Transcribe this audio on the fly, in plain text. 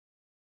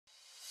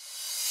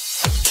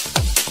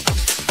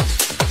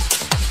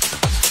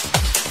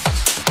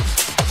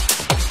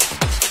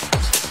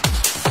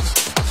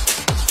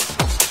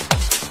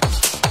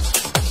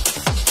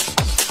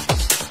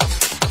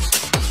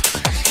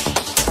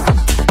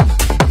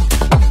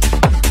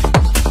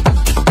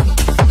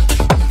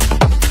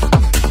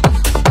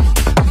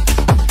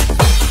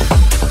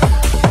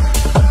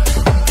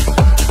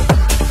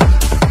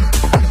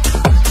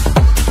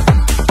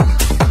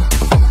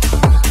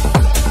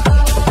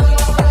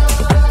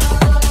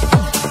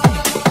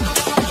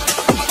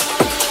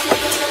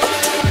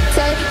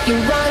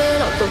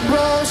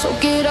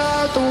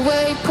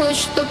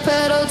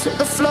pedal to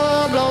the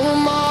floor, blow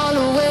them all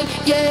away.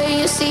 Yeah,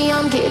 you see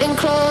I'm getting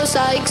close,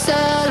 I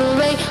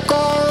accelerate,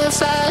 going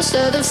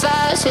faster than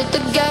fast, hit the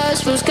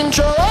gas, lose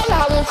control,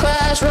 I won't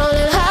crash,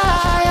 running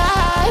high,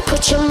 high.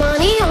 Put your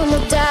money on the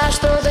dash,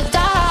 throw the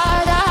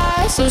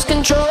dice, lose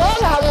control,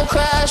 I won't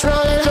crash,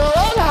 running low,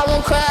 I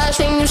won't crash,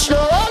 think you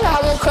slow, I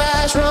won't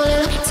crash,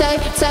 running,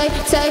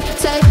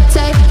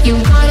 take, you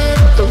want it.